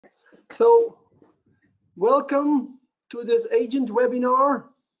So, welcome to this agent webinar.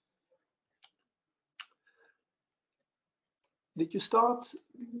 Did you start?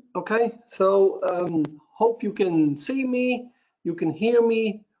 Okay, so hope you can see me, you can hear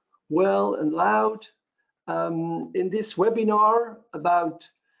me well and loud. In this webinar about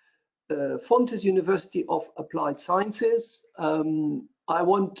Fontys University of Applied Sciences, I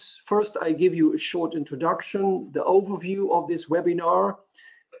give you a short introduction, the overview of this webinar.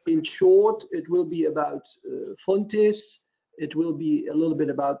 In short, it will be about Fontys. It will be a little bit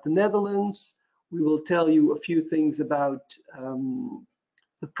about the Netherlands. We will tell you a few things about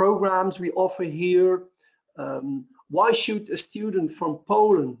the programs we offer here. Why should a student from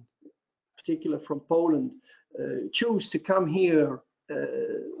Poland, particularly from Poland, choose to come here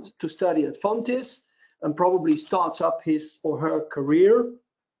to study at Fontys and probably starts up his or her career?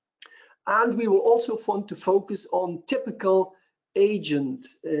 And we will also want to focus on typical agent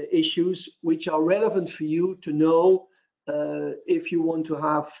issues which are relevant for you to know if you want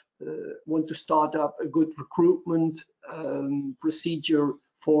to start up a good recruitment procedure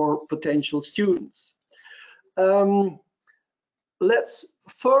for potential students. Let's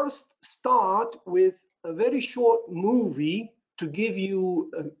first start with a very short movie to give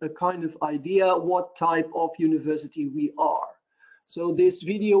you a kind of idea what type of university we are. So this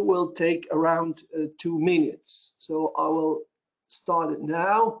video will take around 2 minutes. So I will start it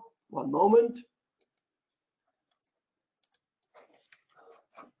now. One moment.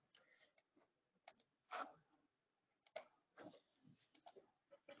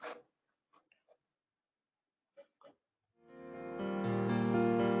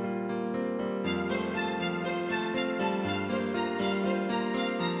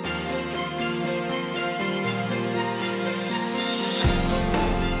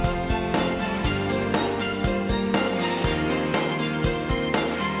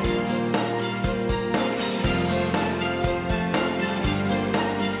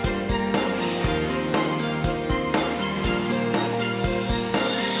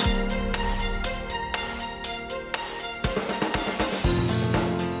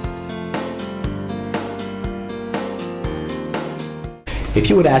 If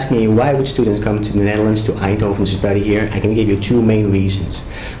you would ask me why would students come to the Netherlands, to Eindhoven, to study here, I can give you 2 main reasons.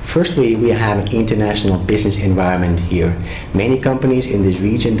 Firstly, we have an international business environment here. Many companies in this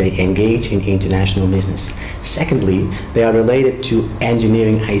region, they engage in international business. Secondly, they are related to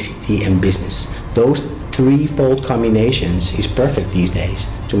engineering, ICT and business. Those threefold combinations is perfect these days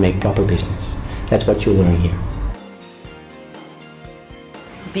to make proper business. That's what you learn here.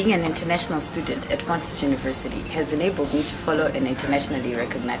 Being an international student at Fontys University has enabled me to follow an internationally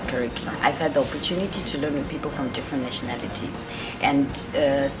recognized curriculum. I've had the opportunity to learn with people from different nationalities, and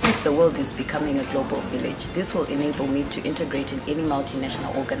since the world is becoming a global village, this will enable me to integrate in any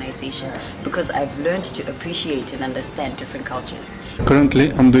multinational organization because I've learned to appreciate and understand different cultures.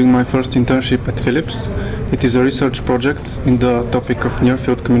 Currently, I'm doing my first internship at Philips. It is a research project in the topic of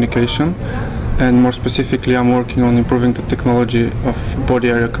near-field communication. And more specifically, I'm working on improving the technology of body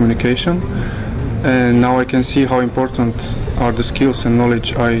area communication. And now I can see how important are the skills and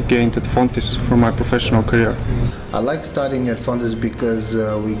knowledge I gained at Fontys for my professional career. I like studying at Fontys because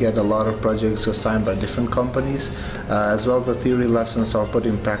we get a lot of projects assigned by different companies. As well, the theory lessons are put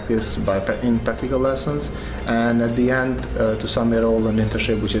in practice in practical lessons. And at the end, to sum it all, an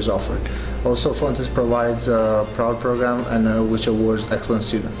internship which is offered. Also, Fontys provides a proud program and which awards excellent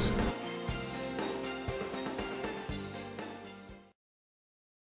students.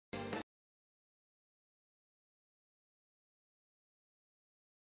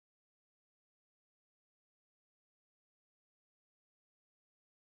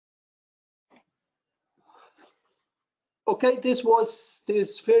 Okay, this was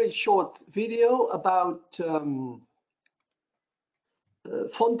this very short video about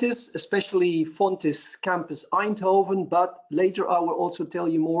Fontys, especially Fontys Campus Eindhoven, but later I will also tell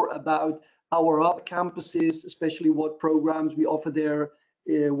you more about our other campuses, especially what programs we offer there,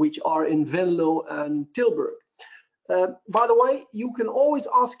 which are in Venlo and Tilburg. By the way, you can always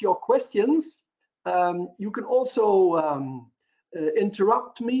ask your questions. You can also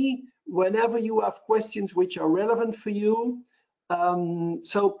interrupt me whenever you have questions which are relevant for you.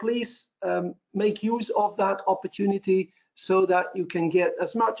 So please make use of that opportunity so that you can get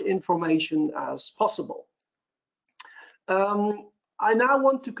as much information as possible. I now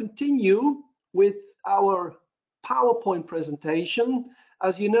want to continue with our PowerPoint presentation.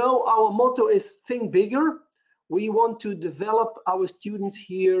 As you know, our motto is think bigger. We want to develop our students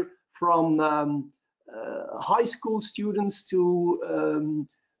here from high school students to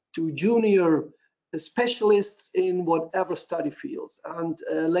junior specialists in whatever study fields. And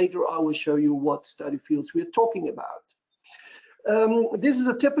later I will show you what study fields we're talking about. This is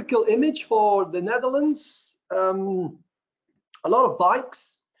a typical image for the Netherlands. A lot of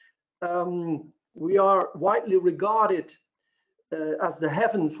bikes. We are widely regarded as the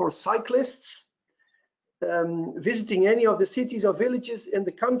heaven for cyclists. Visiting any of the cities or villages in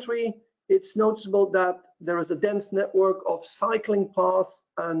the country, it's noticeable that there is a dense network of cycling paths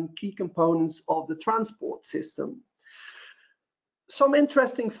and key components of the transport system. Some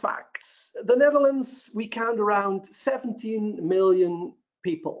interesting facts. The Netherlands, we count around 17 million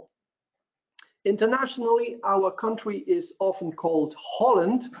people. Internationally, our country is often called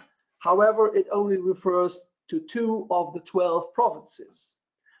Holland. However, it only refers to 2 of the 12 provinces.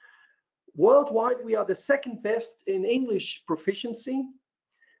 Worldwide, we are the second best in English proficiency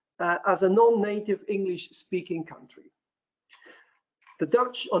as a non-native English-speaking country. The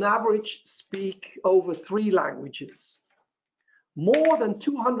Dutch, on average, speak over 3 languages. More than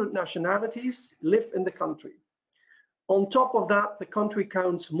 200 nationalities live in the country. On top of that, the country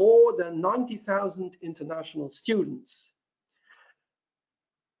counts more than 90,000 international students.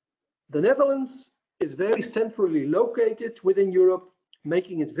 The Netherlands is very centrally located within Europe,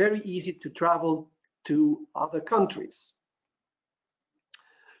 making it very easy to travel to other countries.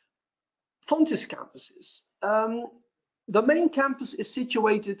 Fontys campuses. The main campus is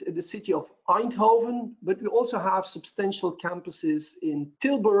situated in the city of Eindhoven, but we also have substantial campuses in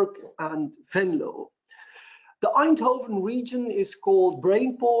Tilburg and Venlo. The Eindhoven region is called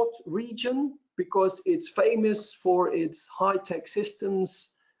Brainport region because it's famous for its high-tech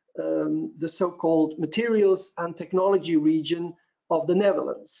systems, the so-called materials and technology region of the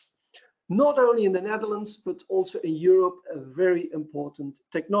Netherlands. Not only in the Netherlands, but also in Europe, a very important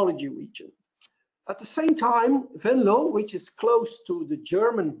technology region. At the same time, Venlo, which is close to the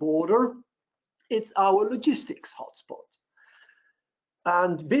German border, it's our logistics hotspot.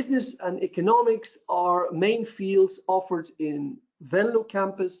 And business and economics are main fields offered in Venlo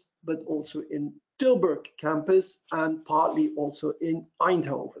campus, but also in Tilburg campus and partly also in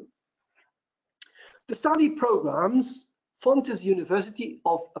Eindhoven. The study programs Fontys University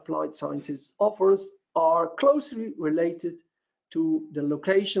of Applied Sciences offers are closely related to the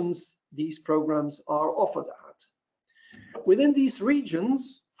locations these programs are offered at. Within these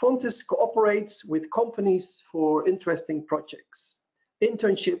regions, Fontys cooperates with companies for interesting projects,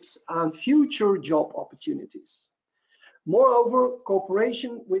 internships, and future job opportunities. Moreover,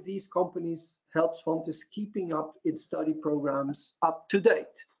 cooperation with these companies helps Fontys keeping up its study programs up to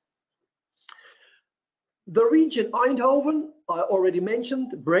date. The region Eindhoven, I already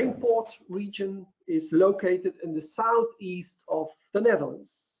mentioned, the Brainport region, is located in the southeast of the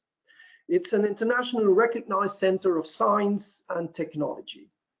Netherlands. It's an internationally recognized center of science and technology.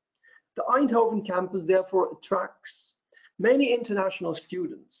 The Eindhoven campus therefore attracts many international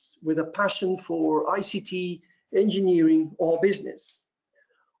students with a passion for ICT, engineering, or business.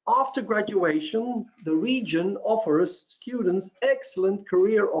 After graduation, the region offers students excellent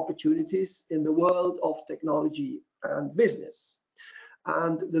career opportunities in the world of technology and business.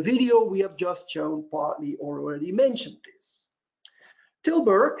 And the video we have just shown partly already mentioned this.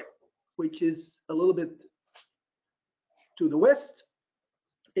 Tilburg, which is a little bit to the west,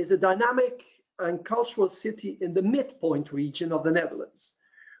 is a dynamic and cultural city in the midpoint region of the Netherlands,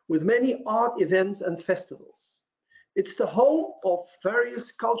 with many art events and festivals. It's the home of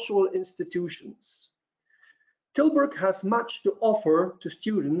various cultural institutions. Tilburg has much to offer to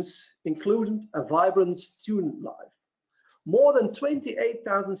students, including a vibrant student life. More than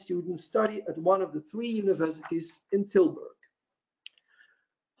 28,000 students study at one of the 3 universities in Tilburg.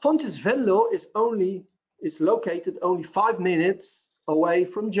 Fontys Venlo is located only 5 minutes away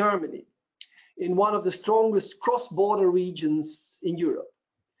from Germany, in one of the strongest cross-border regions in Europe.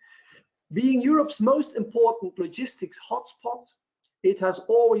 Being Europe's most important logistics hotspot, it has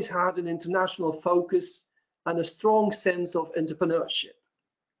always had an international focus and a strong sense of entrepreneurship.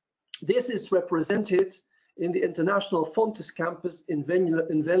 This is represented in the international Fontys campus in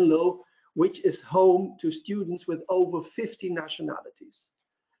Venlo, which is home to students with over 50 nationalities.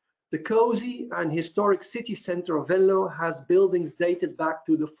 The cozy and historic city center of Venlo has buildings dated back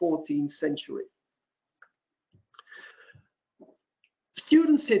to the 14th century.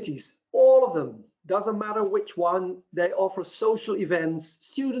 Student cities, all of them, doesn't matter which one, they offer social events,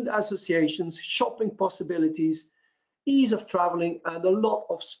 student associations, shopping possibilities, ease of traveling, and a lot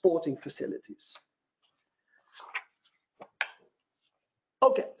of sporting facilities.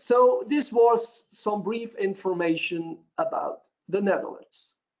 Okay, so this was some brief information about the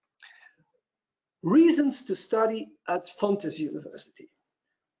Netherlands. Reasons to study at Fontys University.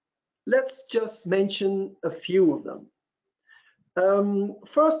 Let's just mention a few of them.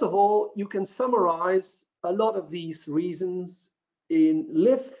 First of all, you can summarize a lot of these reasons in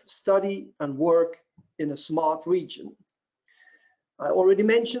live, study, and work in a smart region. I already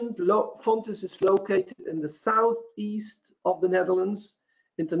mentioned Fontys is located in the southeast of the Netherlands.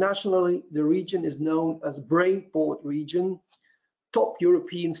 Internationally, the region is known as Brainport region, top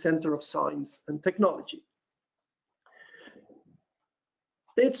European center of science and technology.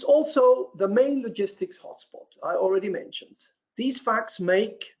 It's also the main logistics hotspot I already mentioned. These facts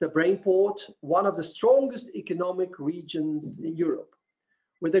make the Brainport one of the strongest economic regions in Europe,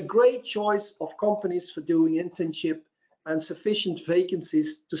 with a great choice of companies for doing internship and sufficient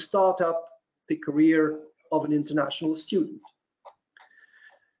vacancies to start up the career of an international student.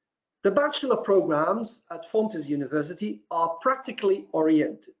 The bachelor programs at Fontys University are practically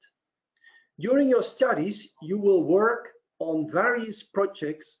oriented. During your studies, you will work on various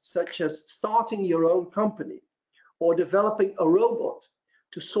projects such as starting your own company or developing a robot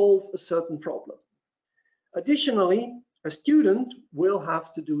to solve a certain problem. Additionally, a student will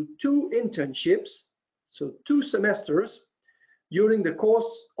have to do 2 internships, so 2 semesters, during the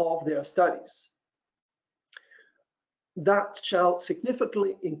course of their studies. That shall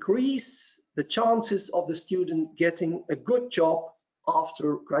significantly increase the chances of the student getting a good job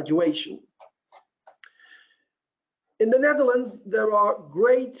after graduation. In the Netherlands, there are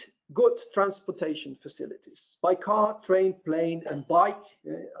good transportation facilities by car, train, plane, and bike.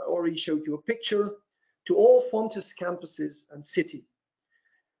 I already showed you a picture to all Fontys campuses and city.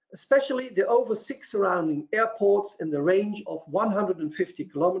 Especially the over 6 surrounding airports in the range of 150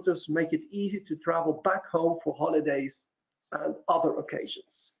 kilometers make it easy to travel back home for holidays and other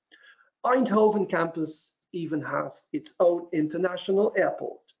occasions. Eindhoven campus even has its own international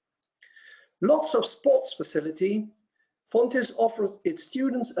airport. Lots of sports facility. Fontys offers its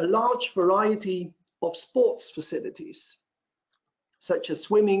students a large variety of sports facilities, such as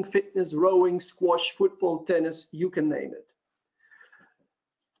swimming, fitness, rowing, squash, football, tennis, you can name it.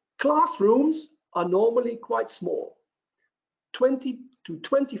 Classrooms are normally quite small, 20 to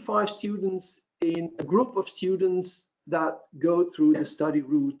 25 students in a group of students that go through the study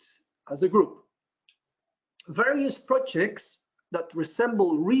route as a group. Various projects that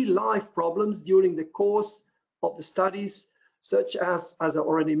resemble real-life problems during the course of the studies, such as I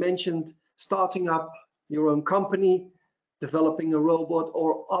already mentioned, starting up your own company, developing a robot,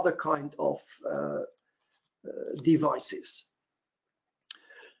 or other kind of devices.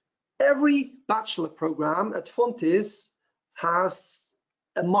 Every bachelor program at Fontys has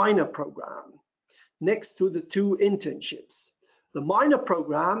a minor program next to the 2 internships. The minor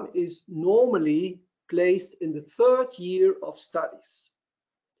program is normally placed in the 3rd year of studies.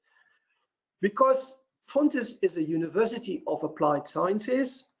 Because Fontys is a university of applied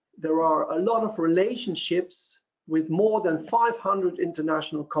sciences, there are a lot of relationships with more than 500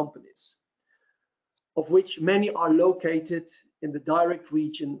 international companies, of which many are located in the direct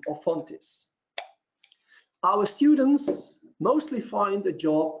region of Fontys. Our students mostly find a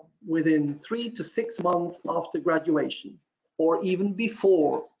job within 3 to 6 months after graduation, or even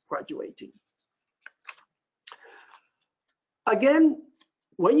before graduating. Again,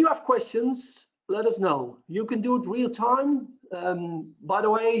 when you have questions, let us know. You can do it real time. By the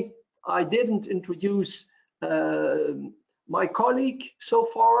way, I didn't introduce my colleague so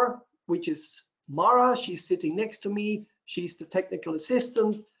far, which is Mara. She's sitting next to me. She's the technical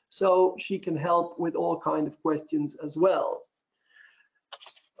assistant, so she can help with all kinds of questions as well.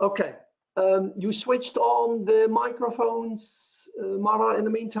 Okay, you switched on the microphones, Mara, in the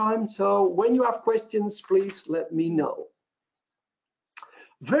meantime. So when you have questions, please let me know.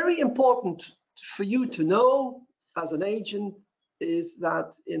 Very important for you to know as an agent is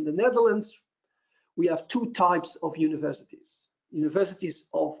that in the Netherlands, we have 2 types of universities. Universities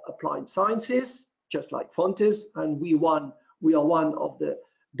of applied sciences, just like Fontys, and we are one of the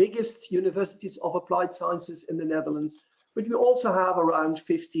biggest universities of applied sciences in the Netherlands, but we also have around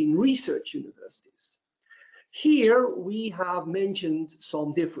 15 research universities. Here we have mentioned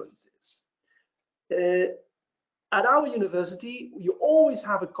some differences. At our university, you always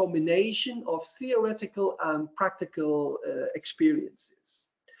have a combination of theoretical and practical experiences.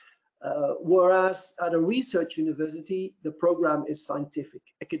 Whereas at a research university, the program is scientific,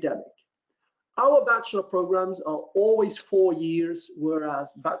 academic. Our bachelor programs are always 4 years,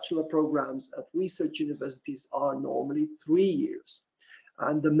 whereas bachelor programs at research universities are normally 3 years.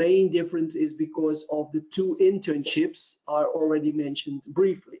 And the main difference is because of the 2 internships I already mentioned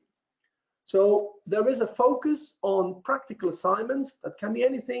briefly. So there is a focus on practical assignments that can be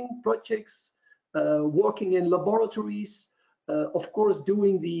anything, projects, working in laboratories, of course,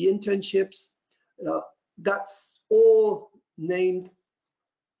 doing the internships. That's all named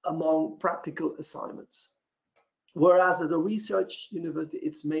among practical assignments. Whereas at a research university,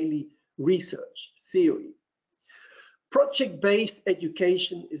 it's mainly research, theory. Project-based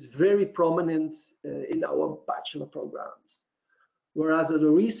education is very prominent in our bachelor programs. Whereas at a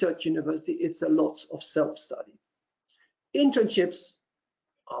research university, it's a lot of self-study. Internships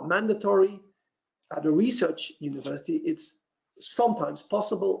are mandatory. At a research university, it's sometimes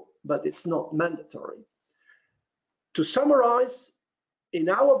possible, but it's not mandatory. To summarize, in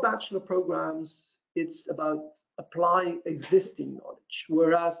our bachelor programs, it's about applying existing knowledge,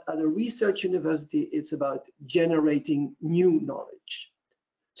 whereas at a research university, it's about generating new knowledge.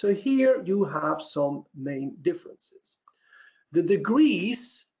 So here you have some main differences. The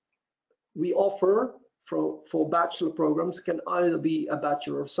degrees we offer for bachelor programs can either be a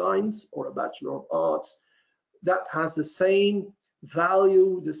Bachelor of Science or a Bachelor of Arts. That has the same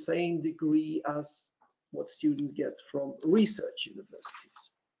value, the same degree as what students get from research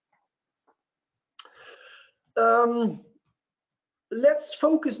universities. Let's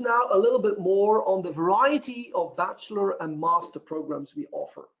focus now a little bit more on the variety of bachelor and master programs we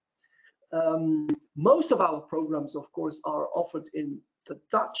offer. Most of our programs, of course, are offered in the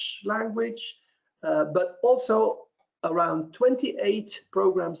Dutch language, but also around 28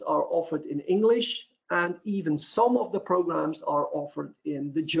 programs are offered in English, and even some of the programs are offered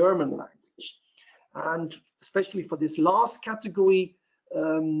in the German language. And especially for this last category,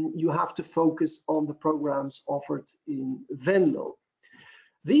 you have to focus on the programs offered in Venlo.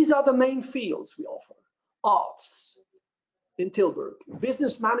 These are the main fields we offer. Arts in Tilburg,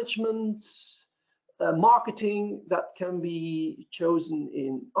 business management, marketing that can be chosen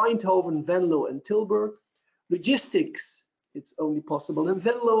in Eindhoven, Venlo, and Tilburg. Logistics, it's only possible in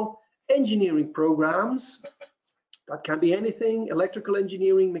Venlo. Engineering programs, that can be anything, electrical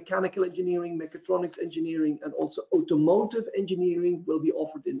engineering, mechanical engineering, mechatronics engineering, and also automotive engineering will be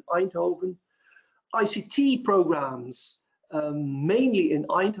offered in Eindhoven. ICT programs, mainly in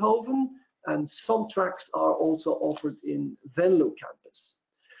Eindhoven, and some tracks are also offered in Venlo campus.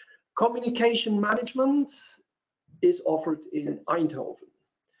 Communication management is offered in Eindhoven.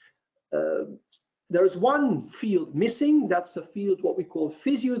 There's one field missing, that's a field what we call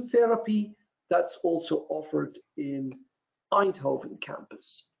physiotherapy, that's also offered in Eindhoven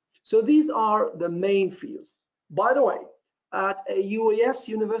campus. So these are the main fields. By the way, at a UAS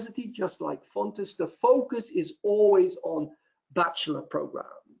university, just like Fontys, the focus is always on bachelor programs.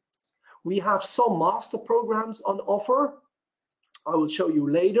 We have some master programs on offer. I will show you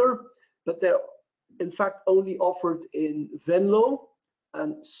later, but they're in fact only offered in Venlo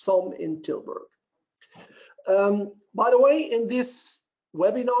and some in Tilburg. By the way, in this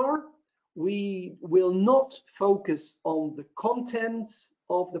webinar, we will not focus on the content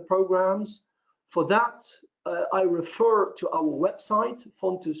of the programs. For that, I refer to our website,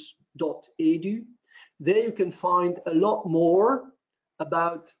 fontys.edu. There you can find a lot more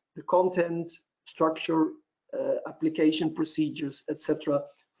about the content, structure, application procedures, etc.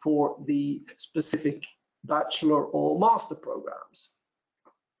 for the specific bachelor or master programs.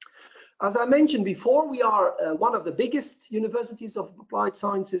 As I mentioned before, we are one of the biggest universities of applied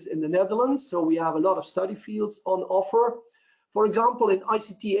sciences in the Netherlands, so we have a lot of study fields on offer. For example, in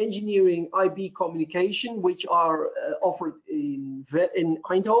ICT engineering, IB communication, which are offered in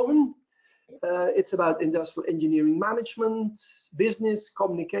Eindhoven. It's about industrial engineering management, business,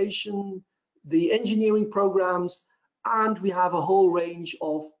 communication, the engineering programs, and we have a whole range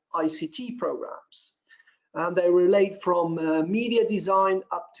of ICT programs. And they relate from media design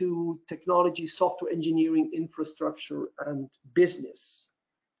up to technology, software engineering, infrastructure, and business.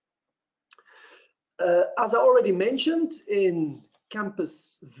 As I already mentioned, in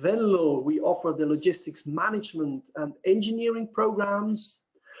campus Venlo, we offer the logistics management and engineering programs,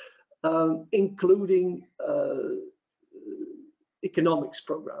 including economics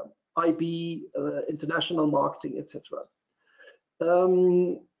program, IB, international marketing, etc.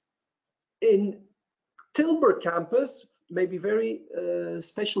 In Tilburg campus, maybe very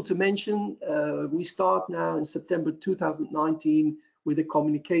special to mention, we start now in September 2019 with a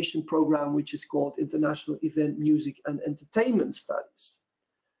communication program which is called International Event, Music and Entertainment Studies.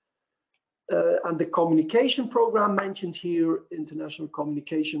 And the communication program mentioned here, International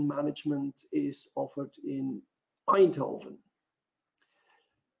Communication Management, is offered in Eindhoven.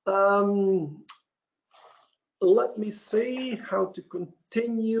 Let me see how to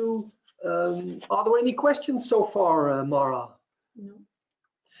continue. Are there any questions so far, Mara? No.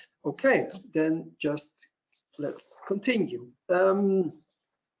 Okay, then just let's continue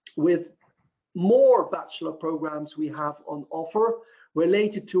with more bachelor programs we have on offer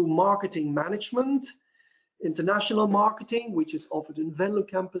related to marketing management, international marketing, which is offered in Venlo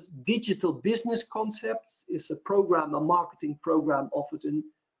campus. Digital business concepts is a marketing program offered in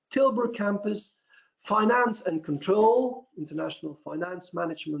Tilburg campus. Finance and control, international finance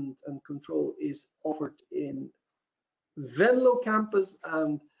management and control is offered in Venlo campus.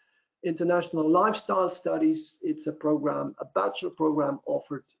 And international lifestyle studies, it's a bachelor program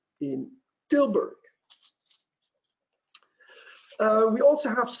offered in Tilburg. We also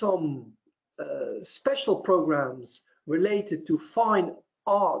have some special programs related to fine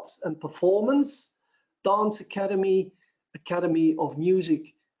arts and performance, dance academy, academy of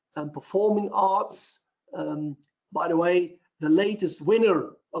music and performing arts. By the way, the latest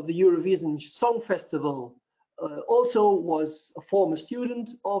winner of the Eurovision Song Festival also was a former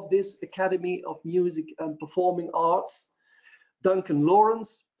student of this Academy of Music and Performing Arts, Duncan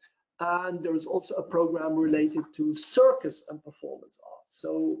Lawrence. And there is also a program related to circus and performance arts.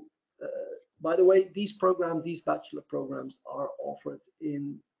 So, by the way, these bachelor programs are offered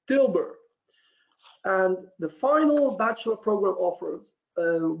in Tilburg. And the final bachelor program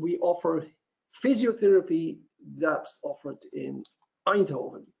we offer physiotherapy, that's offered in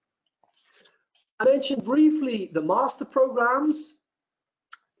Eindhoven. I mentioned briefly the master programs.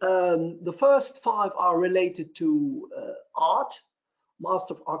 The first 5 are related to art,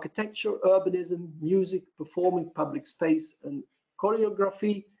 Master of Architecture, Urbanism, Music, Performing, Public Space and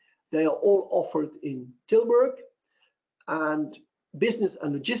Choreography. They are all offered in Tilburg. And business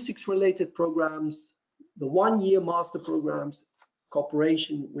and logistics related programs, the 1-year master programs,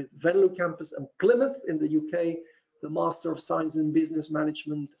 cooperation with Venlo campus and Plymouth in the UK, the Master of Science in Business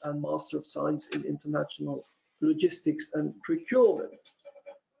Management and Master of Science in International Logistics and Procurement.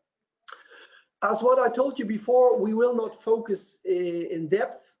 As what I told you before, we will not focus in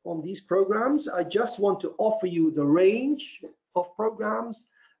depth on these programs. I just want to offer you the range of programs,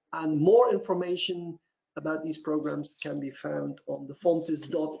 and more information about these programs can be found on the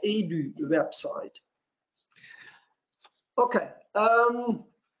fontys.edu website. Okay.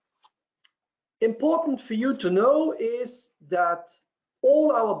 Important for you to know is that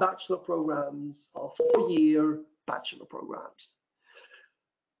all our bachelor programs are 4-year bachelor programs.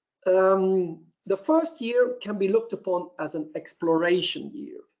 The first year can be looked upon as an exploration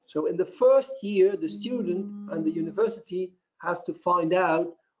year. So in the first year, the student and the university has to find out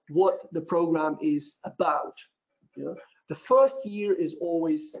what the program is about. Yeah? The first year is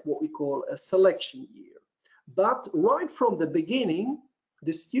always what we call a selection year. But right from the beginning,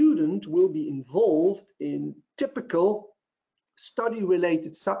 the student will be involved in typical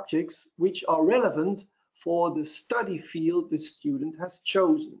study-related subjects which are relevant for the study field the student has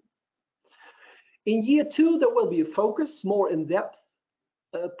chosen. In year 2, there will be a focus, more in-depth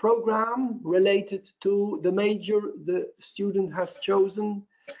program related to the major the student has chosen.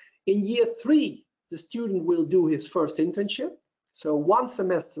 In year 3, the student will do his first internship. So 1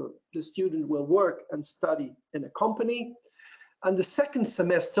 semester, the student will work and study in a company. And the second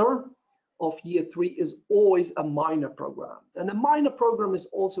semester of year 3 is always a minor program. And a minor program is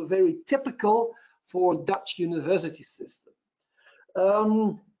also very typical for Dutch university system.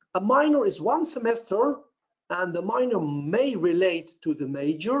 A minor is 1 semester, and the minor may relate to the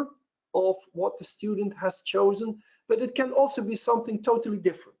major of what the student has chosen, but it can also be something totally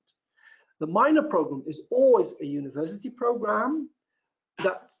different. The minor program is always a university program.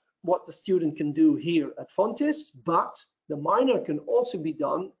 That's what the student can do here at Fontys, but the minor can also be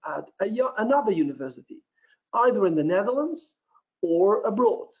done at another university, either in the Netherlands or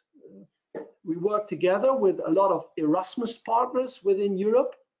abroad. We work together with a lot of Erasmus partners within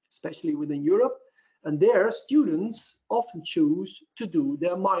Europe, especially within Europe, and their students often choose to do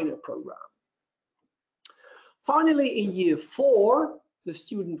their minor program. Finally, in year 4, the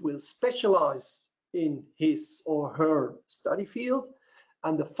student will specialize in his or her study field,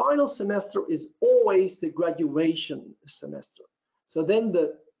 and the final semester is always the graduation semester. So then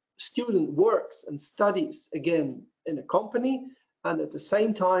the student works and studies again in a company, and at the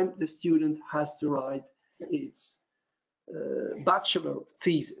same time the student has to write its bachelor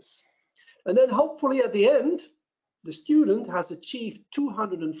thesis. And then hopefully at the end, the student has achieved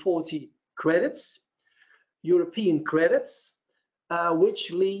 240 credits, European credits,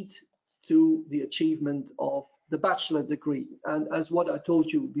 which lead to the achievement of the bachelor degree. And as what I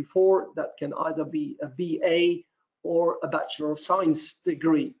told you before, that can either be a BA or a Bachelor of Science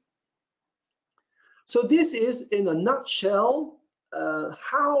degree. So this is in a nutshell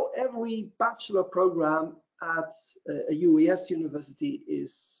how every bachelor program at a UAS university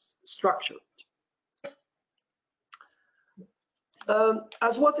is structured.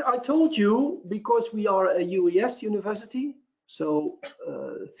 As what I told you, because we are a UAS university, so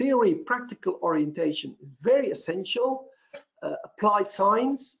theory, practical orientation is very essential. Applied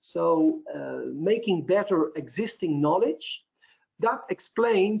science, so making better existing knowledge. That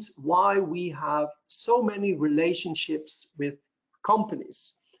explains why we have so many relationships with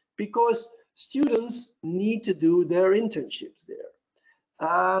companies, because students need to do their internships there.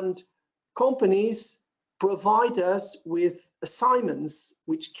 And companies provide us with assignments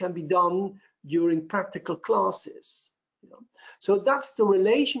which can be done during practical classes. So that's the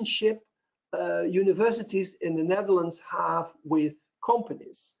relationship universities in the Netherlands have with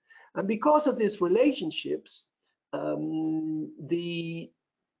companies. And because of these relationships, the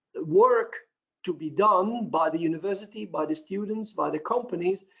work to be done by the university, by the students, by the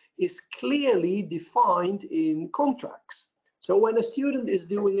companies is clearly defined in contracts. So when a student is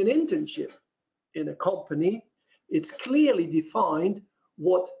doing an internship in a company, it's clearly defined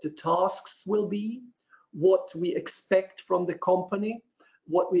what the tasks will be, what we expect from the company,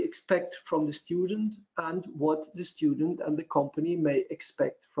 what we expect from the student, and what the student and the company may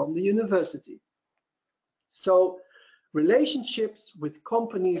expect from the university. So relationships with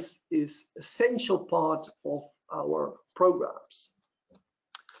companies is an essential part of our programs.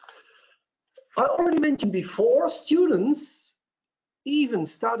 I already mentioned before, students, even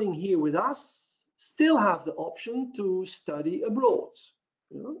studying here with us, still have the option to study abroad.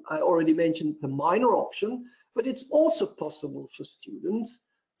 I already mentioned the minor option, but it's also possible for students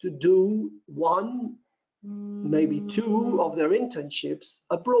to do one, maybe two of their internships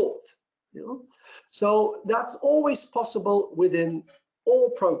abroad. So that's always possible within all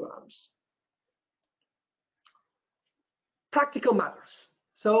programs. Practical matters.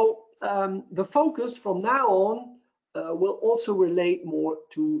 So the focus from now on will also relate more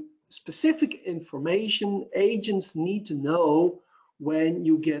to specific information agents need to know when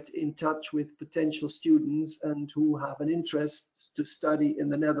you get in touch with potential students and who have an interest to study in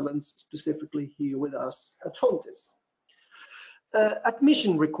the Netherlands, specifically here with us at Fontys.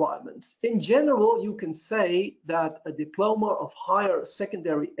 Admission requirements. In general, you can say that a diploma of higher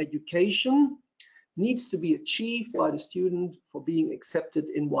secondary education needs to be achieved by the student for being accepted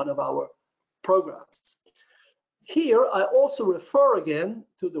in one of our programs. Here, I also refer again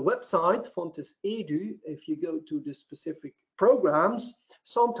to the website Fontys Edu. If you go to the specific programs,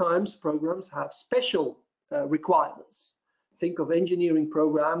 sometimes programs have special requirements. Think of engineering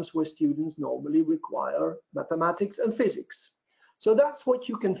programs where students normally require mathematics and physics. So that's what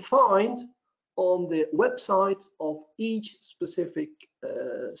you can find on the website of each specific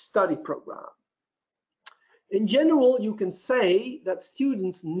study program. In general, you can say that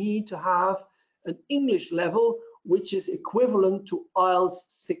students need to have an English level which is equivalent to IELTS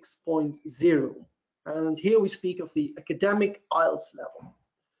 6.0. And here we speak of the academic IELTS level.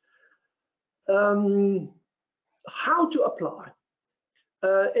 How to apply?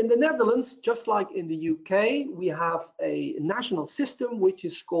 In the Netherlands, just like in the UK, we have a national system which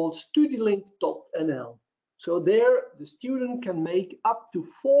is called studielink.nl. So there, the student can make up to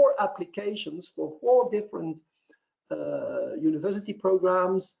 4 applications for 4 different university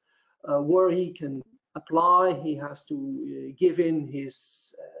programs where he can apply. He has to give in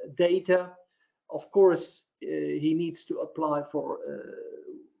his data. Of course, he needs to apply for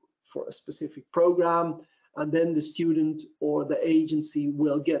a specific program, and then the student or the agency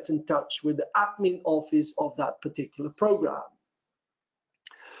will get in touch with the admin office of that particular program.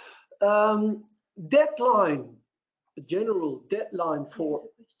 Deadline, the general deadline for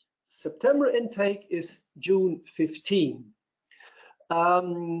September intake is June 15.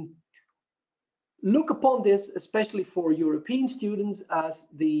 Look upon this, especially for European students, as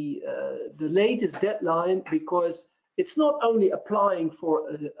the latest deadline, because it's not only applying for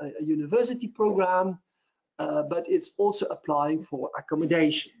a university program, but it's also applying for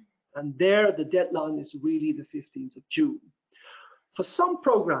accommodation. And there, the deadline is really the 15th of June. For some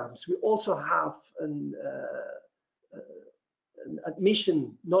programs, we also have an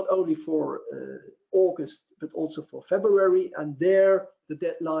admission not only for August, but also for February, and there the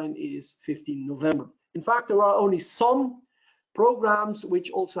deadline is 15 November. In fact, there are only some programs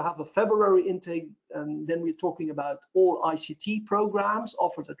which also have a February intake, and then we're talking about all ICT programs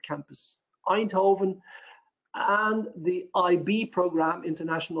offered at campus Eindhoven, and the IB program,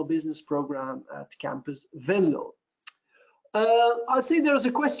 International Business Program at campus Venlo. I see there's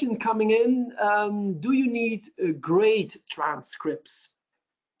a question coming in. Do you need grade transcripts?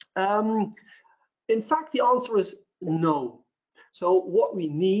 In fact, the answer is no. So what we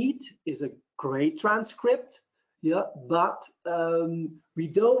need is a grade transcript, yeah, but we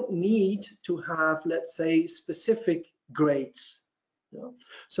don't need to have, let's say, specific grades. Yeah.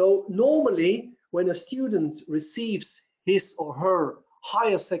 So normally when a student receives his or her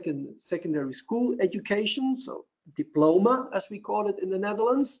higher secondary school education, so diploma as we call it in the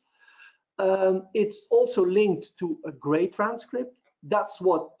Netherlands, it's also linked to a grade transcript. That's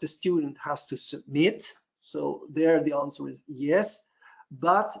what the student has to submit. So there the answer is yes,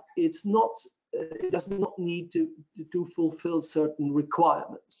 but it's not, it does not need to fulfill certain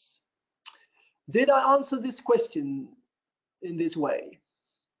requirements. Did I answer this question in this way?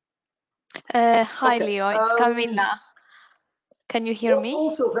 Hi, Okay, Leo, it's Camilla. Can you hear me?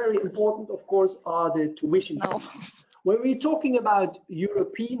 What's also very important, of course, are the tuition fees. When we're talking about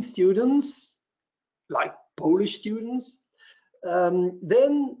European students, like Polish students,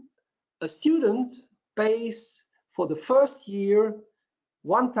 then a student pays for the first year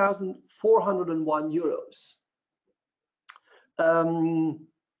 1,401 euros.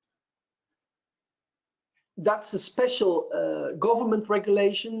 That's a special government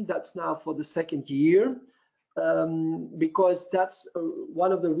regulation that's now for the second year, because that's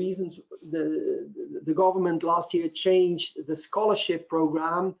one of the reasons the government last year changed the scholarship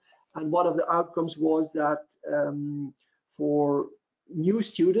program, and one of the outcomes was that for new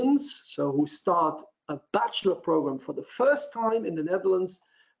students, so who start a bachelor program for the first time in the Netherlands,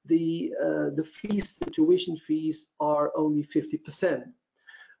 the fees, the tuition fees are only 50%.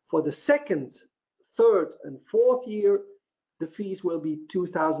 For the second, third and fourth year, the fees will be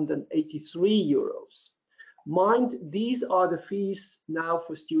 2,083 euros. Mind, these are the fees now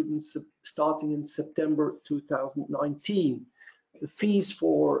for students starting in September 2019. The fees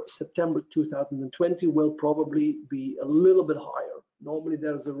for September 2020 will probably be a little bit higher. Normally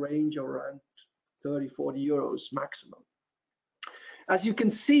there's a range of around 30-40 euros maximum. As you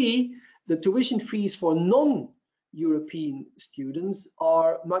can see, the tuition fees for non-European students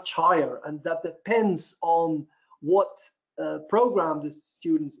are much higher, and that depends on what program the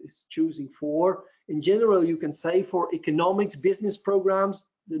student is choosing for. In general, you can say for economics, business programs,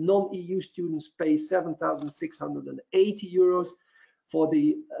 the non-EU students pay 7,680 euros. For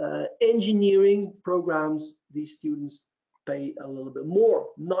the engineering programs, these students pay a little bit more,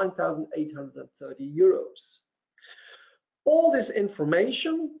 9,830 euros. All this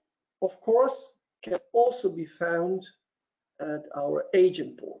information, of course, can also be found at our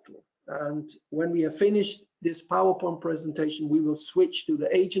agent portal. And when we have finished this PowerPoint presentation, we will switch to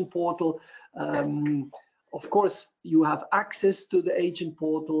the agent portal. Of course, you have access to the agent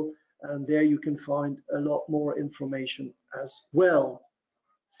portal, and there you can find a lot more information as well.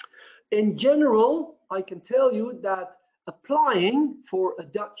 In general, I can tell you that applying for a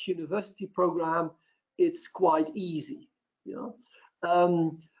Dutch university program, it's quite easy. You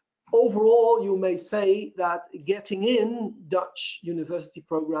know? Overall, you may say that getting in Dutch university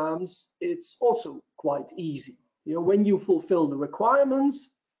programs, it's also quite easy. You know, when you fulfill the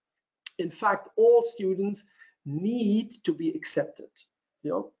requirements, in fact, all students need to be accepted.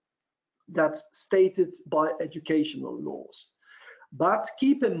 You know, that's stated by educational laws. But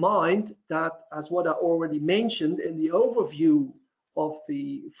keep in mind that, as what I already mentioned in the overview of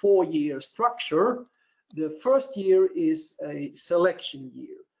the 4-year structure, the first year is a selection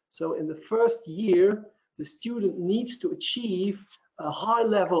year. So in the first year, the student needs to achieve a high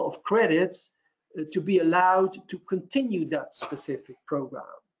level of credits to be allowed to continue that specific program.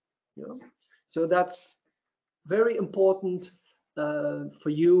 You know? So that's very important for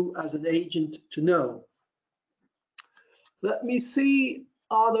you as an agent to know. Let me see,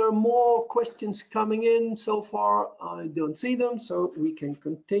 are there more questions coming in so far? I don't see them, so we can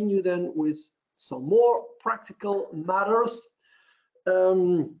continue then with some more practical matters.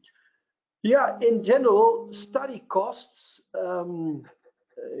 Yeah, in general, study costs,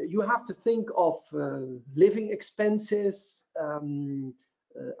 you have to think of living expenses,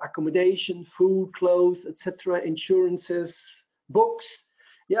 accommodation, food, clothes, etc., insurances, books.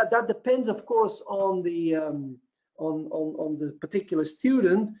 Yeah, that depends, of course, on the on the particular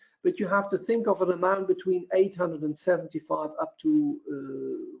student, but you have to think of an amount between 875 up to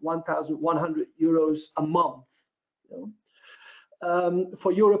 1,100 euros a month. You know?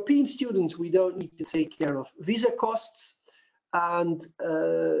 For European students, we don't need to take care of visa costs, and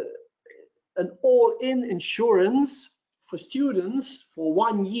an all-in insurance for students for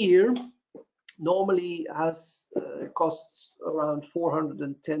 1 year normally has costs around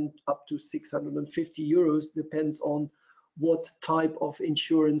 410 up to 650 euros, depends on what type of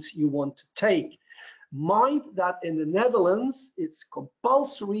insurance you want to take. Mind that in the Netherlands, it's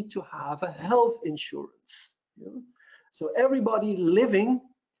compulsory to have a health insurance. You know? So everybody living,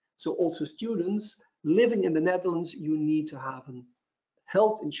 so also students living in the Netherlands, you need to have a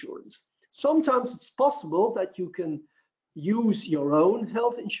health insurance. Sometimes it's possible that you can use your own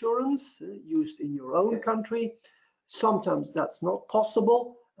health insurance used in your own country. Sometimes that's not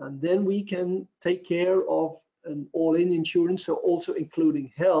possible, and then we can take care of an all-in insurance, so also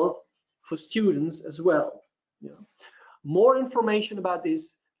including health for students as well. Yeah. More information about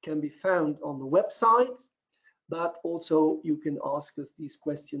this can be found on the website, but also you can ask us these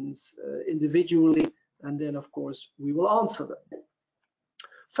questions individually, and then of course we will answer them.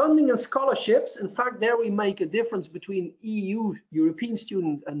 Funding and scholarships, in fact, there we make a difference between EU, European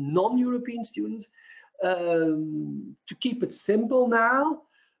students and non-European students. To keep it simple now,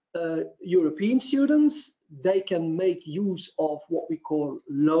 European students, they can make use of what we call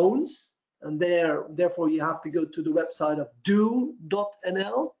loans, and therefore you have to go to the website of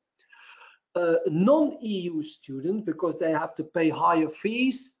do.nl. Non-EU students, because they have to pay higher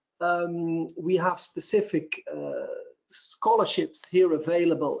fees, we have specific scholarships here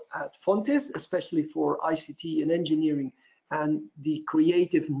available at Fontys, especially for ICT and engineering and the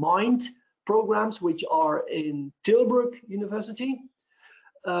Creative Mind programs, which are in Tilburg University.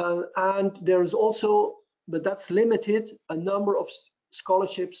 And there's also, but that's limited, a number of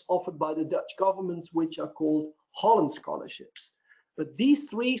scholarships offered by the Dutch government, which are called Holland scholarships. But these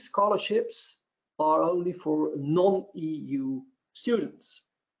 3 scholarships are only for non-EU students.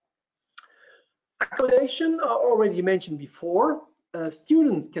 Accommodation, I already mentioned before.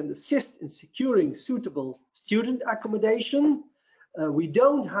 Students can assist in securing suitable student accommodation. We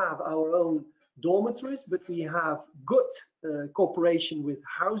don't have our own dormitories, but we have good cooperation with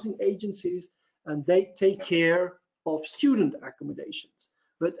housing agencies, and they take care of student accommodations.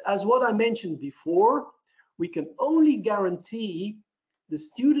 But as what I mentioned before, we can only guarantee the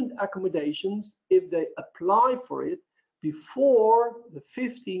student accommodations if they apply for it before the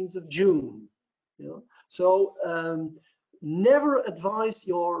 15th of June. You know? So never advise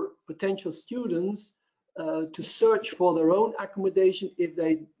your potential students to search for their own accommodation if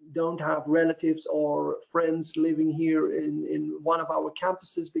they don't have relatives or friends living here in one of our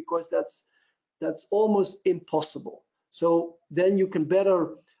campuses, because that's almost impossible. So then you can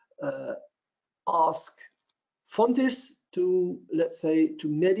better ask Fontys to, let's say, to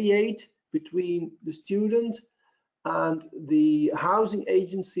mediate between the student and the housing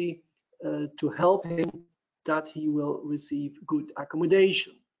agency to help him that he will receive good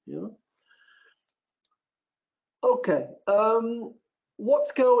accommodation. Yeah. Okay,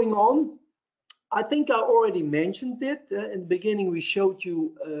 what's going on? I think I already mentioned it. In the beginning, we showed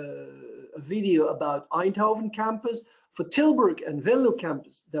you a video about Eindhoven campus. For Tilburg and Venlo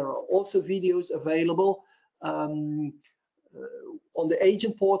campus, there are also videos available on the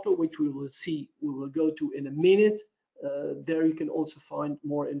agent portal, which we will go to in a minute. There you can also find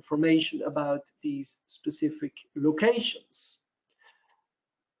more information about these specific locations.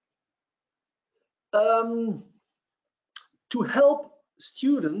 To help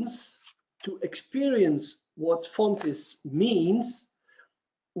students to experience what Fontys means,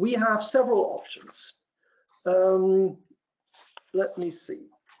 we have several options. Let me see.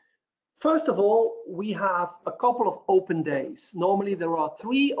 First of all, we have a couple of open days. Normally there are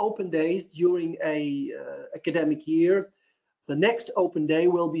 3 open days during a academic year. The next open day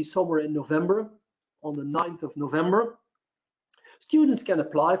will be somewhere in November, on the 9th of November. Students can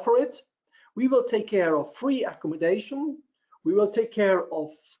apply for it. We will take care of free accommodation. We will take care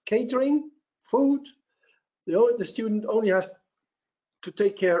of catering, food. The student only has to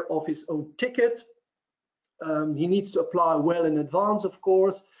take care of his own ticket. He needs to apply well in advance, of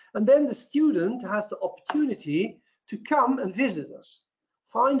course. And then the student has the opportunity to come and visit us,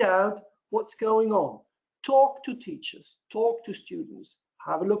 find out what's going on, talk to teachers, talk to students,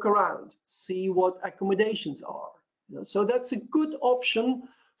 have a look around, see what accommodations are. You know, so that's a good option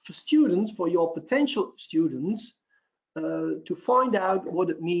for students, for your potential students, to find out what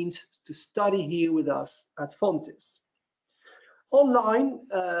it means to study here with us at Fontys. Online,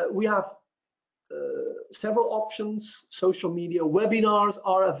 we have several options. Social media webinars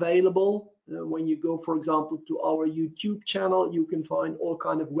are available. When you go, for example, to our YouTube channel, you can find all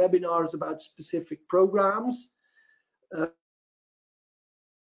kinds of webinars about specific programs.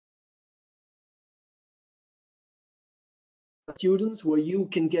 Students where you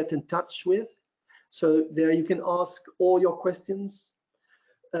can get in touch with. So there you can ask all your questions.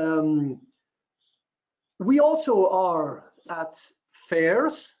 We also are at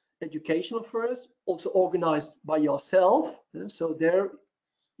fairs, educational fairs, also organized by yourself. So there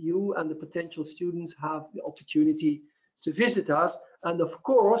you and the potential students have the opportunity to visit us. And of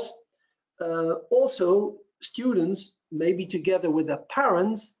course, also students, maybe together with their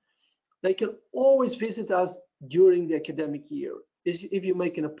parents, they can always visit us during the academic year. is if you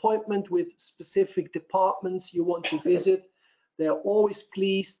make an appointment with specific departments you want to visit, they're always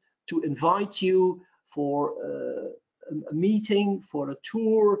pleased to invite you for a meeting, for a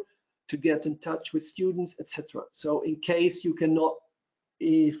tour, to get in touch with students, etc. So in case you cannot,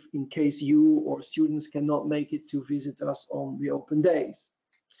 in case you or students cannot make it to visit us on the open days.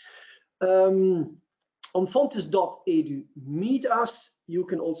 On fontys.edu meet us, you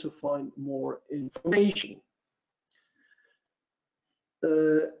can also find more information.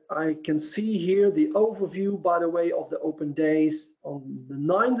 I can see here the overview, by the way, of the open days. On the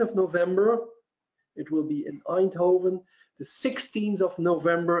 9th of November, it will be in Eindhoven. The 16th of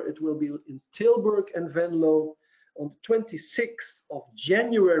November, it will be in Tilburg and Venlo. On the 26th of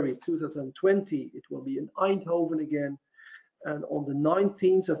January 2020, it will be in Eindhoven again. And on the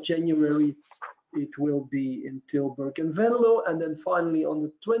 19th of January, it will be in Tilburg and Venlo. And then finally, on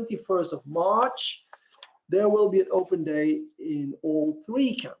the 21st of March, there will be an open day in all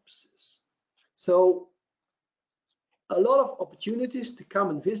 3 campuses. So a lot of opportunities to come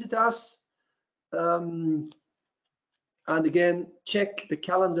and visit us. And again, check the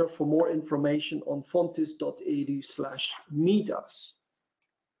calendar for more information on fontys.edu/meetus.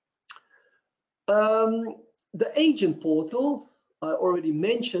 The agent portal, I already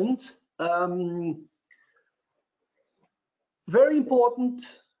mentioned. Very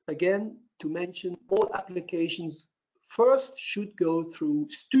important, again, to mention all applications first should go through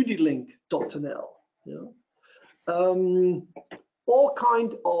studielink.nl. Yeah? All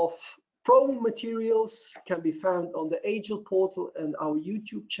kind of promo materials can be found on the agent portal and our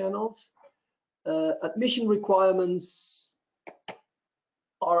YouTube channels. Admission requirements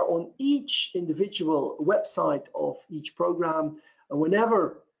are on each individual website of each program. And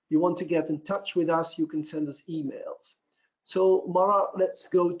whenever you want to get in touch with us, you can send us emails. So Mara, let's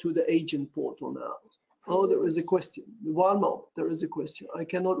go to the agent portal now. Oh, there is a question. One moment, there is a question. I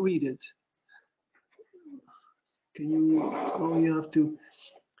cannot read it. Can you, oh, you have to,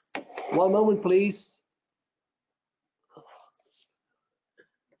 one moment, please.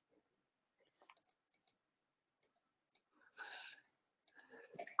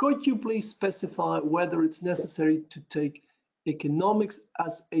 Could you please specify whether it's necessary to take economics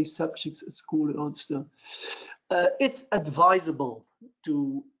as a subject at school? It's advisable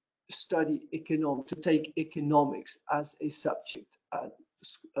to study economics, to take economics as a subject at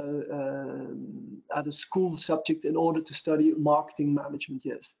a school subject in order to study marketing management,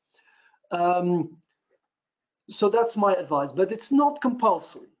 yes. So that's my advice, but it's not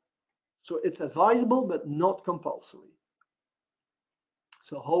compulsory. So it's advisable, but not compulsory.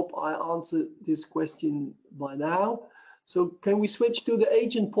 So hope I answered this question by now. So can we switch to the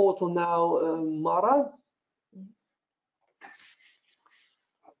agent portal now, Mara?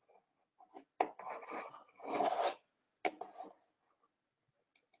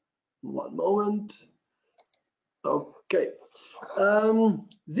 One moment. Okay.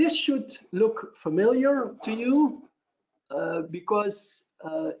 This should look familiar to you because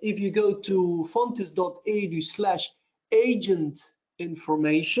if you go to fontys.edu/agent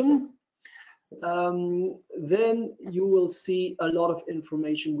information, then you will see a lot of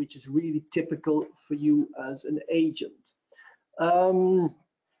information which is really typical for you as an agent.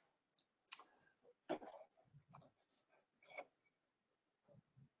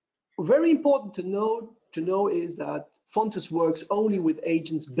 Very important to know is that Fontys works only with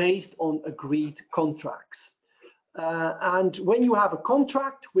agents based on agreed contracts. And when you have a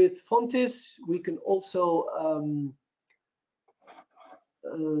contract with Fontys, we can also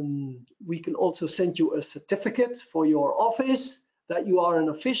send you a certificate for your office that you are an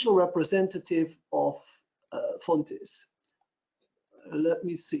official representative of Fontys. Let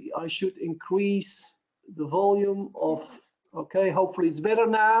me see, I should increase the volume of, okay, hopefully it's better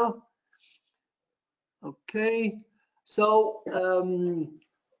now. Okay, so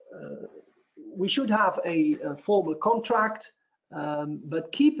we should have a formal contract,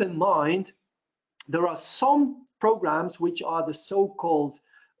 but keep in mind there are some programs which are the so-called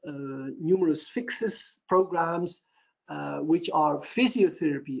numerous fixes programs, which are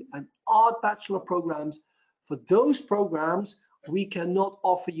physiotherapy and art bachelor programs. For those programs, we cannot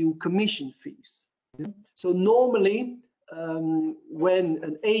offer you commission fees. So normally, when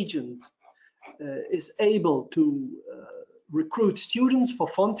an agent is able to recruit students for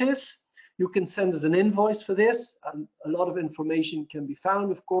Fontys, you can send us an invoice for this, and a lot of information can be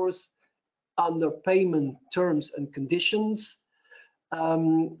found, of course, under payment terms and conditions.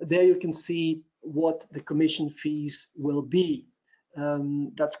 There you can see what the commission fees will be.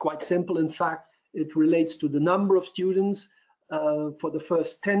 That's quite simple. In fact, it relates to the number of students for the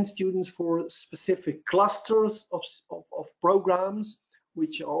first 10 students for specific clusters of programs,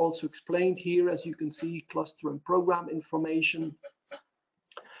 which are also explained here, as you can see, cluster and program information.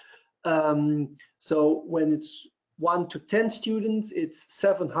 So when it's 1 to 10 students, it's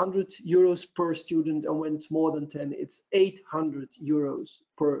 700 euros per student, and when it's more than 10, it's 800 euros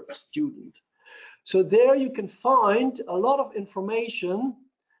per student. So there you can find a lot of information.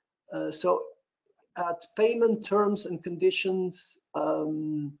 So at payment terms and conditions,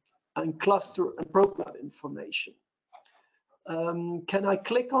 and cluster and program information. Can I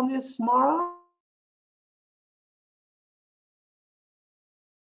click on this, Mara?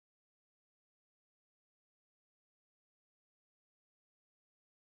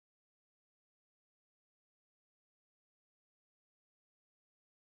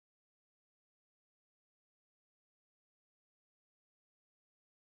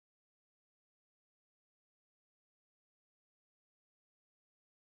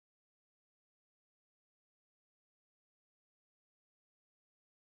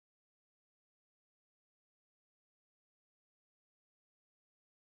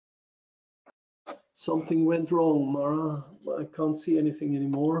 Something went wrong, Mara. I can't see anything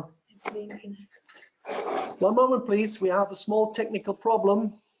anymore. One moment, please. We have a small technical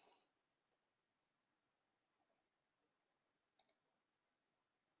problem.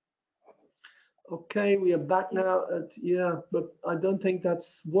 Okay, we are back now. Yeah, but I don't think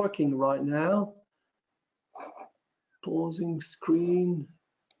that's working right now. Pausing screen.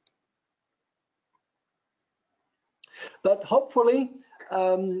 But hopefully,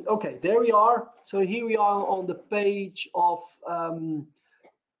 okay, there we are. So here we are on the page of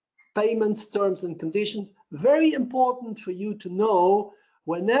payments, terms and conditions. Very important for you to know,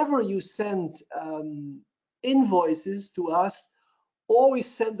 whenever you send invoices to us, always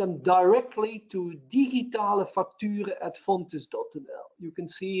send them directly to digitalefacturen@fontys.nl. You can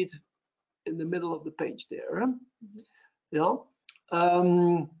see it in the middle of the page there. Huh? Yeah,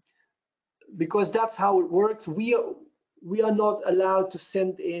 because that's how it works. We are not allowed to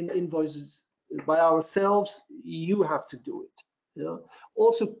send in invoices by ourselves. You have to do it. Yeah.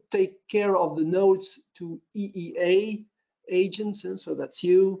 Also take care of the notes to EEA agents, and so that's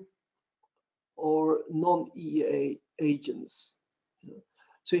you, or non-EEA agents. Yeah.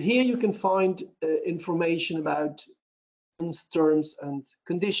 So here you can find information about terms and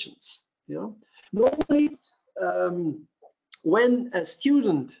conditions. Yeah. Normally, when a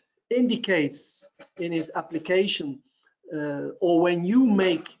student indicates in his application, or when you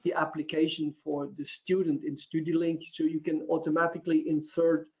make the application for the student in StudyLink, so you can automatically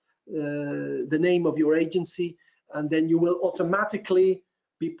insert the name of your agency, and then you will automatically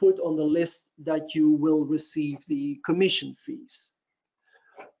be put on the list that you will receive the commission fees.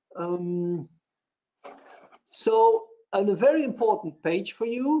 So, and a very important page for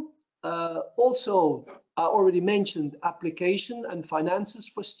you, also I already mentioned application and finances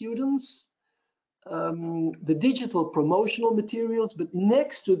for students, the digital promotional materials, but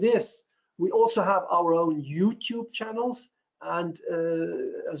next to this, we also have our own YouTube channels. And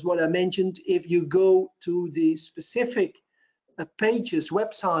as what I mentioned, if you go to the specific pages,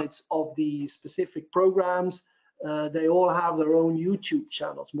 websites of the specific programs, they all have their own YouTube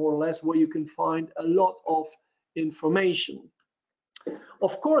channels, more or less, where you can find a lot of information.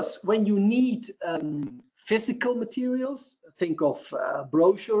 Of course, when you need physical materials, think of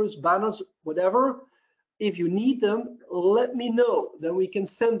brochures, banners, whatever. If you need them, let me know, then we can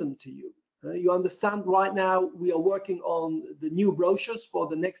send them to you. You understand, right now we are working on the new brochures for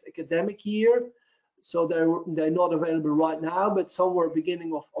the next academic year. So they're not available right now, but somewhere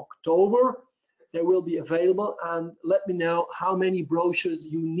beginning of October, they will be available. And let me know how many brochures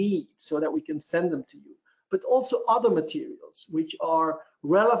you need so that we can send them to you. But also other materials which are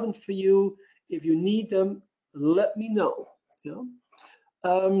relevant for you. If you need them, let me know. Yeah?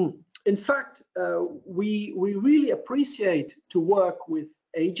 In fact, we really appreciate to work with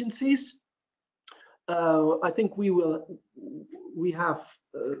agencies. I think we have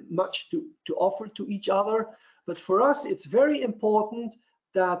much to offer to each other, but for us it's very important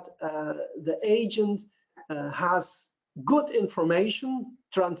that the agent has good information,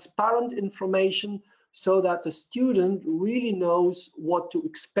 transparent information, so that the student really knows what to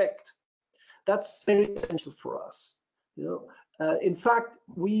expect. That's very essential for us. You know, in fact,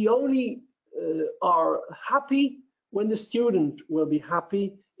 we only are happy when the student will be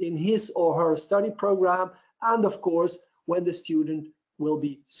happy in his or her study program, and of course when the student will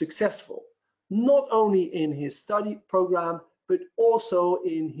be successful, not only in his study program but also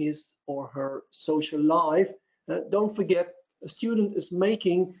in his or her social life. Don't forget, a student is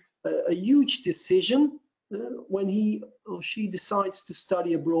making a huge decision when he or she decides to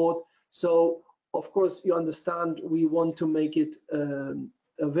study abroad. So of course you understand we want to make it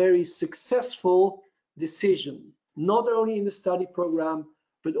a very successful decision, not only in the study program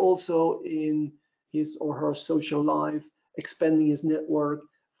but also in his or her social life, expanding his network,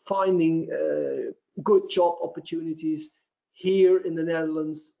 finding good job opportunities here in the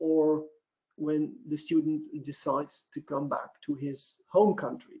Netherlands, or when the student decides to come back to his home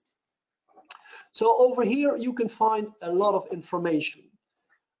country. So over here you can find a lot of information.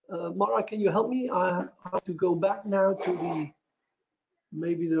 Mara, can you help me? I have to go back now to the,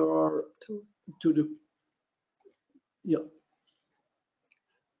 maybe there are to the, yeah.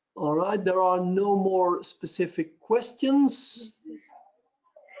 All right, there are no more specific questions.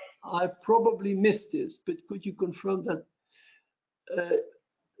 I probably missed this, but could you confirm that?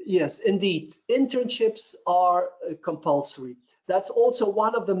 Yes, indeed, internships are compulsory. That's also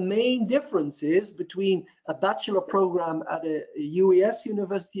one of the main differences between a bachelor program at a UAS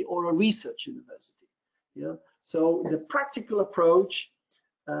university or a research university. Yeah, so the practical approach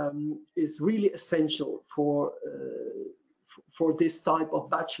is really essential for this type of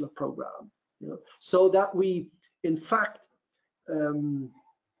bachelor program. You know, so that we, in fact,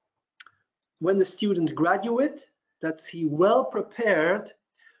 when the student graduates, that's he well prepared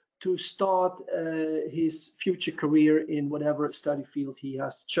to start his future career in whatever study field he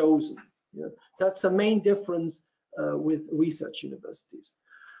has chosen. Yeah, that's a main difference with research universities.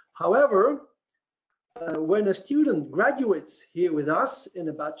 However, when a student graduates here with us in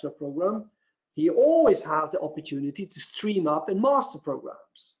a bachelor program, he always has the opportunity to stream up in master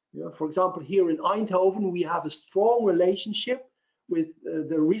programs. You know, for example, here in Eindhoven, we have a strong relationship with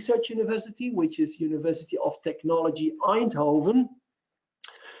the research university, which is University of Technology Eindhoven.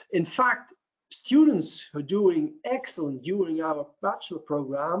 In fact, students who are doing excellent during our bachelor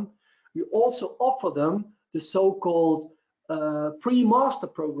program, we also offer them the so-called pre-master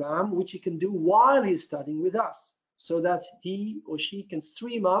program, which he can do while he's studying with us, so that he or she can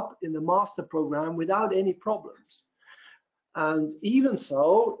stream up in the master program without any problems. And even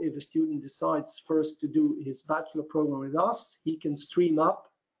so, if a student decides first to do his bachelor program with us, he can stream up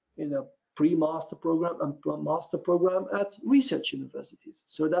in a pre-master program and master program at research universities.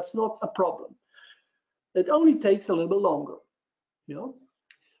 So that's not a problem. It only takes a little bit longer, you know.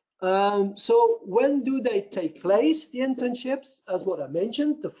 So when do they take place, the internships? As what I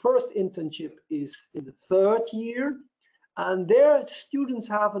mentioned, the first internship is in the 3rd year, and there students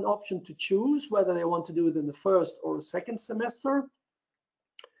have an option to choose whether they want to do it in the 1st or the 2nd semester.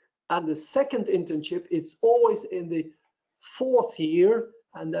 And the second internship, it's always in the 4th year,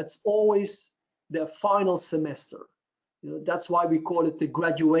 and that's always their final semester. You know, that's why we call it the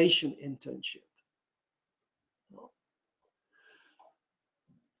graduation internship.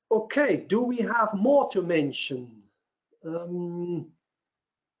 Okay, do we have more to mention?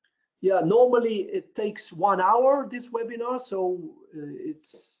 Yeah, normally it takes 1 hour, this webinar, so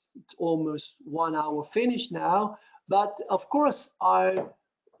it's almost 1 hour finished now. But of course, I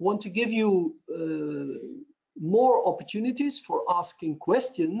want to give you more opportunities for asking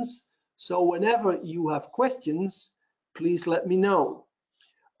questions. So whenever you have questions, please let me know.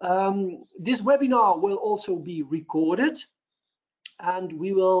 This webinar will also be recorded, and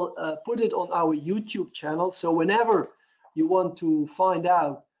we will put it on our YouTube channel. So whenever you want to find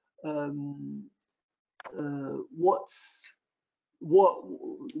out what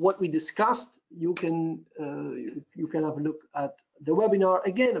we discussed, you can have a look at the webinar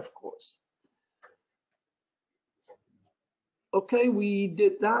again, of course. Okay, we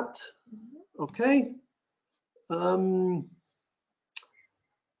did that. Okay. Do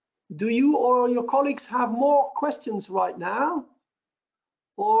you or your colleagues have more questions right now?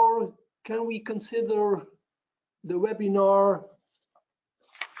 Or can we consider the webinar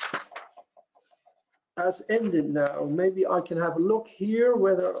as ended now? Maybe I can have a look here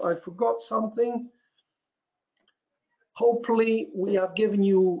whether I forgot something. Hopefully we have given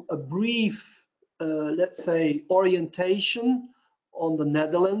you a brief, let's say, orientation on the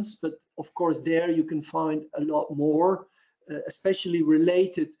Netherlands, but of course there you can find a lot more, especially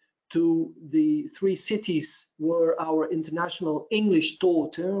related to the 3 cities where our international English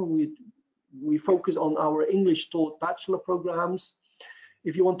taught. We focus on our English taught bachelor programs.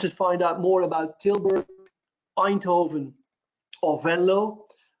 If you want to find out more about Tilburg, Eindhoven, or Venlo,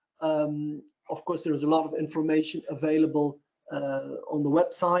 of course, there's a lot of information available on the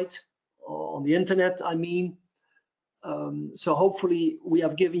website, or on the internet, I mean. So hopefully we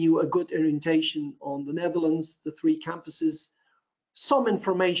have given you a good orientation on the Netherlands, the 3 campuses, some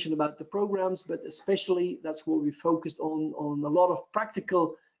information about the programs, but especially that's what we focused on a lot of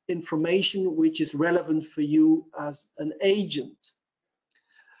practical information which is relevant for you as an agent.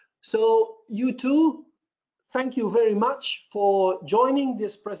 So you too, thank you very much for joining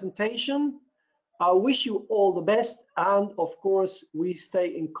this presentation. I wish you all the best, and of course we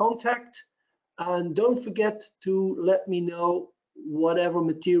stay in contact, and don't forget to let me know whatever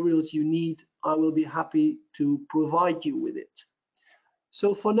materials you need. I will be happy to provide you with it.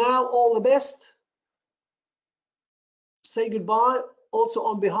 So for now, all the best. Say goodbye also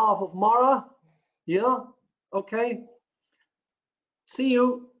on behalf of Mara. Yeah, okay. See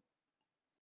you.